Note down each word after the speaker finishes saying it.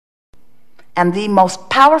And the most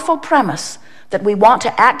powerful premise that we want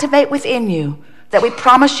to activate within you, that we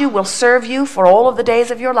promise you will serve you for all of the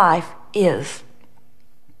days of your life, is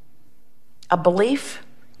a belief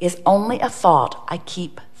is only a thought I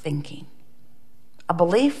keep thinking. A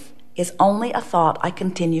belief is only a thought I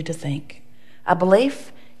continue to think. A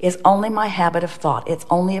belief is only my habit of thought. It's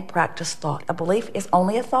only a practiced thought. A belief is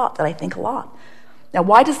only a thought that I think a lot. Now,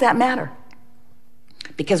 why does that matter?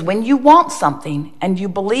 Because when you want something and you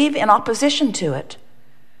believe in opposition to it,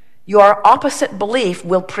 your opposite belief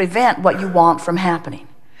will prevent what you want from happening.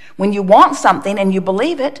 When you want something and you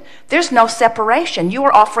believe it, there's no separation. You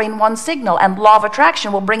are offering one signal, and law of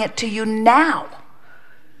attraction will bring it to you now.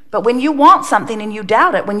 But when you want something and you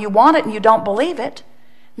doubt it, when you want it and you don't believe it,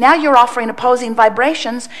 now you're offering opposing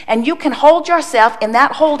vibrations, and you can hold yourself in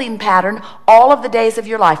that holding pattern all of the days of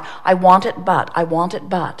your life. I want it, but. I want it,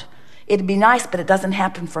 but. It'd be nice, but it doesn't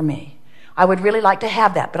happen for me. I would really like to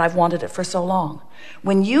have that, but I've wanted it for so long.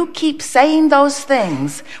 When you keep saying those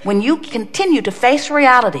things, when you continue to face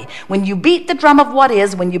reality, when you beat the drum of what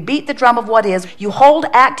is, you hold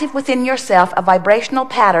active within yourself a vibrational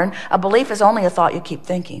pattern. A belief is only a thought you keep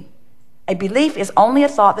thinking. A belief is only a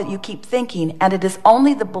thought that you keep thinking, and it is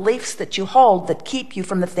only the beliefs that you hold that keep you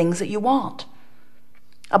from the things that you want.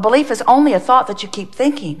 A belief is only a thought that you keep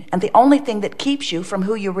thinking, and the only thing that keeps you from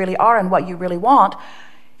who you really are and what you really want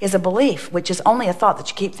is a belief, which is only a thought that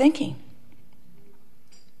you keep thinking.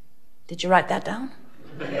 Did you write that down?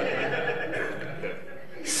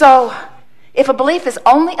 So, if a belief is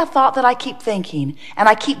only a thought that I keep thinking, and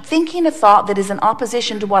I keep thinking a thought that is in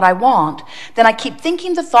opposition to what I want, then I keep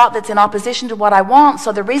thinking the thought that's in opposition to what I want,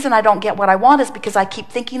 so the reason I don't get what I want is because I keep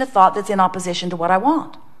thinking a thought that's in opposition to what I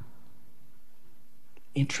want.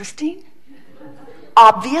 Interesting?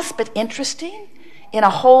 Obvious, but interesting in a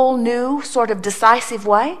whole new sort of decisive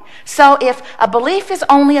way. So if a belief is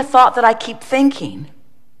only a thought that I keep thinking,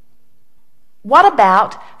 what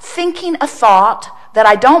about thinking a thought that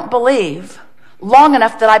I don't believe long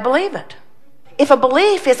enough that I believe it? If a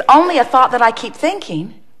belief is only a thought that I keep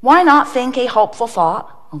thinking, why not think a hopeful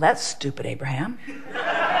thought? Well, that's stupid, Abraham.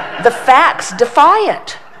 The facts defy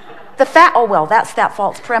it. That's that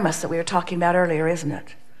false premise that we were talking about earlier, isn't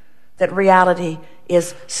it? That reality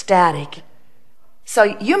is static. So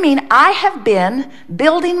you mean I have been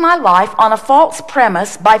building my life on a false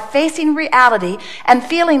premise by facing reality and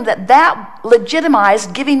feeling that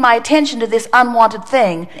legitimized giving my attention to this unwanted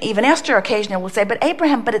thing. Even Esther occasionally will say, but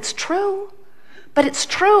Abraham, but it's true. But it's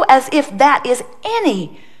true, as if that is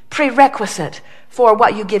any prerequisite for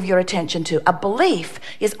what you give your attention to. A belief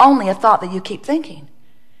is only a thought that you keep thinking.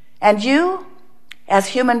 And you, as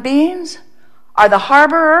human beings, are the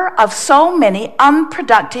harborer of so many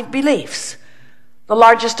unproductive beliefs. The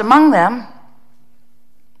largest among them,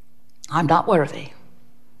 I'm not worthy.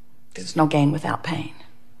 There's no gain without pain.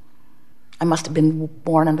 I must have been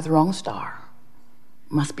born under the wrong star.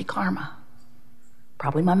 Must be karma.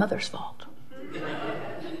 Probably my mother's fault.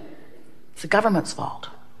 It's the government's fault.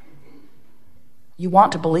 You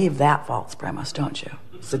want to believe that false premise, don't you?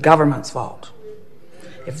 It's the government's fault.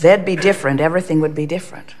 If they'd be different, everything would be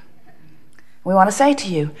different. We want to say to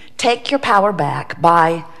you, take your power back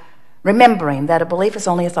by remembering that a belief is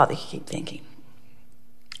only a thought that you keep thinking.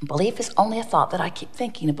 A belief is only a thought that I keep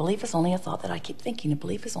thinking. A belief is only a thought that I keep thinking. A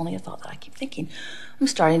belief is only a thought that I keep thinking. I'm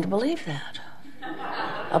starting to believe that.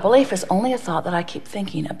 A belief is only a thought that I keep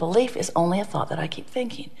thinking. A belief is only a thought that I keep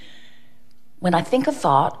thinking. When I think a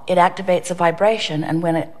thought, it activates a vibration, and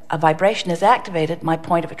when a vibration is activated, my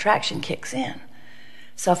point of attraction kicks in.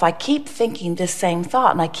 So if I keep thinking this same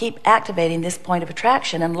thought and I keep activating this point of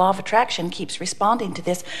attraction, and law of attraction keeps responding to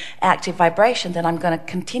this active vibration, then I'm going to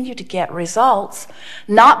continue to get results,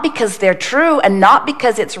 not because they're true and not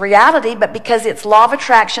because it's reality, but because it's law of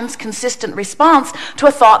attraction's consistent response to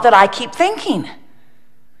a thought that I keep thinking.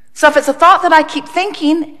 So if it's a thought that I keep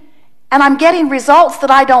thinking and I'm getting results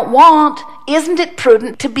that I don't want, isn't it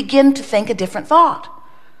prudent to begin to think a different thought?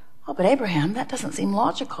 Oh, but Abraham, that doesn't seem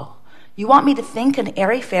logical. You want me to think an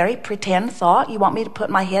airy-fairy pretend thought? You want me to put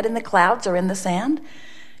my head in the clouds or in the sand?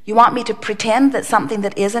 You want me to pretend that something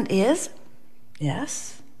that isn't is?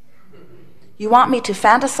 Yes. You want me to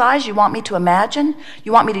fantasize? You want me to imagine?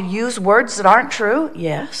 You want me to use words that aren't true?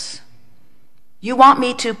 Yes. You want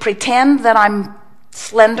me to pretend that I'm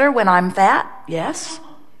slender when I'm fat? Yes.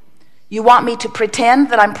 You want me to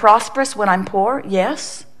pretend that I'm prosperous when I'm poor?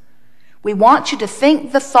 Yes. We want you to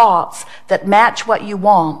think the thoughts that match what you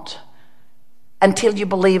want until you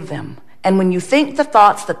believe them. And when you think the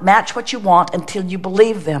thoughts that match what you want until you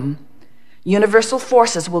believe them, universal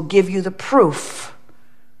forces will give you the proof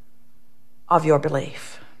of your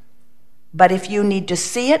belief. But if you need to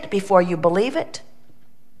see it before you believe it,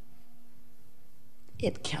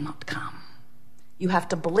 it cannot come. You have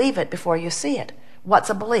to believe it before you see it. What's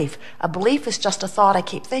a belief? A belief is just a thought I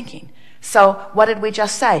keep thinking. So what did we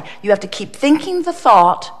just say? You have to keep thinking the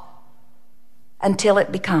thought until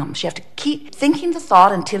it becomes. You have to keep thinking the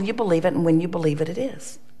thought until you believe it, and when you believe it, it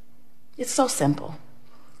is. It's so simple.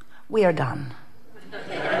 We are done.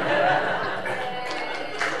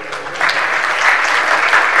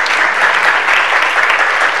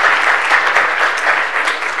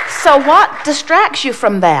 So what distracts you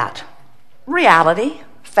from that? Reality,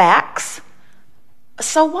 facts.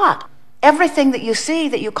 So what? Everything that you see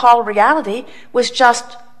that you call reality was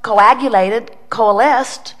just coagulated,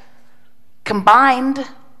 coalesced, combined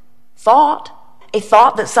thought, a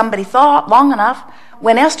thought that somebody thought long enough.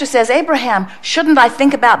 When Esther says, Abraham, shouldn't I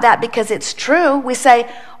think about that because it's true? We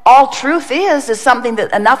say, all truth is something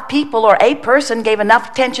that enough people or a person gave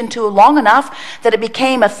enough attention to long enough that it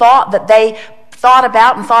became a thought that they thought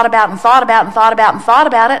about and thought about and thought about and thought about and thought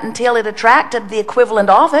about it until it attracted the equivalent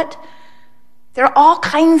of it. There are all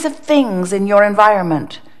kinds of things in your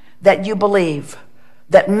environment that you believe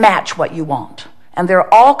that match what you want. And there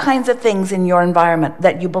are all kinds of things in your environment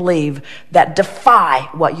that you believe that defy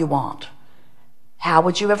what you want. How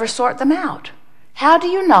would you ever sort them out? How do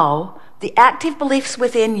you know the active beliefs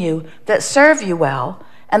within you that serve you well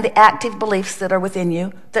and the active beliefs that are within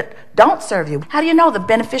you that don't serve you? How do you know the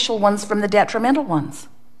beneficial ones from the detrimental ones?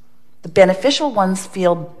 The beneficial ones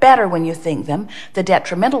feel better when you think them. The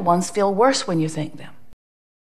detrimental ones feel worse when you think them.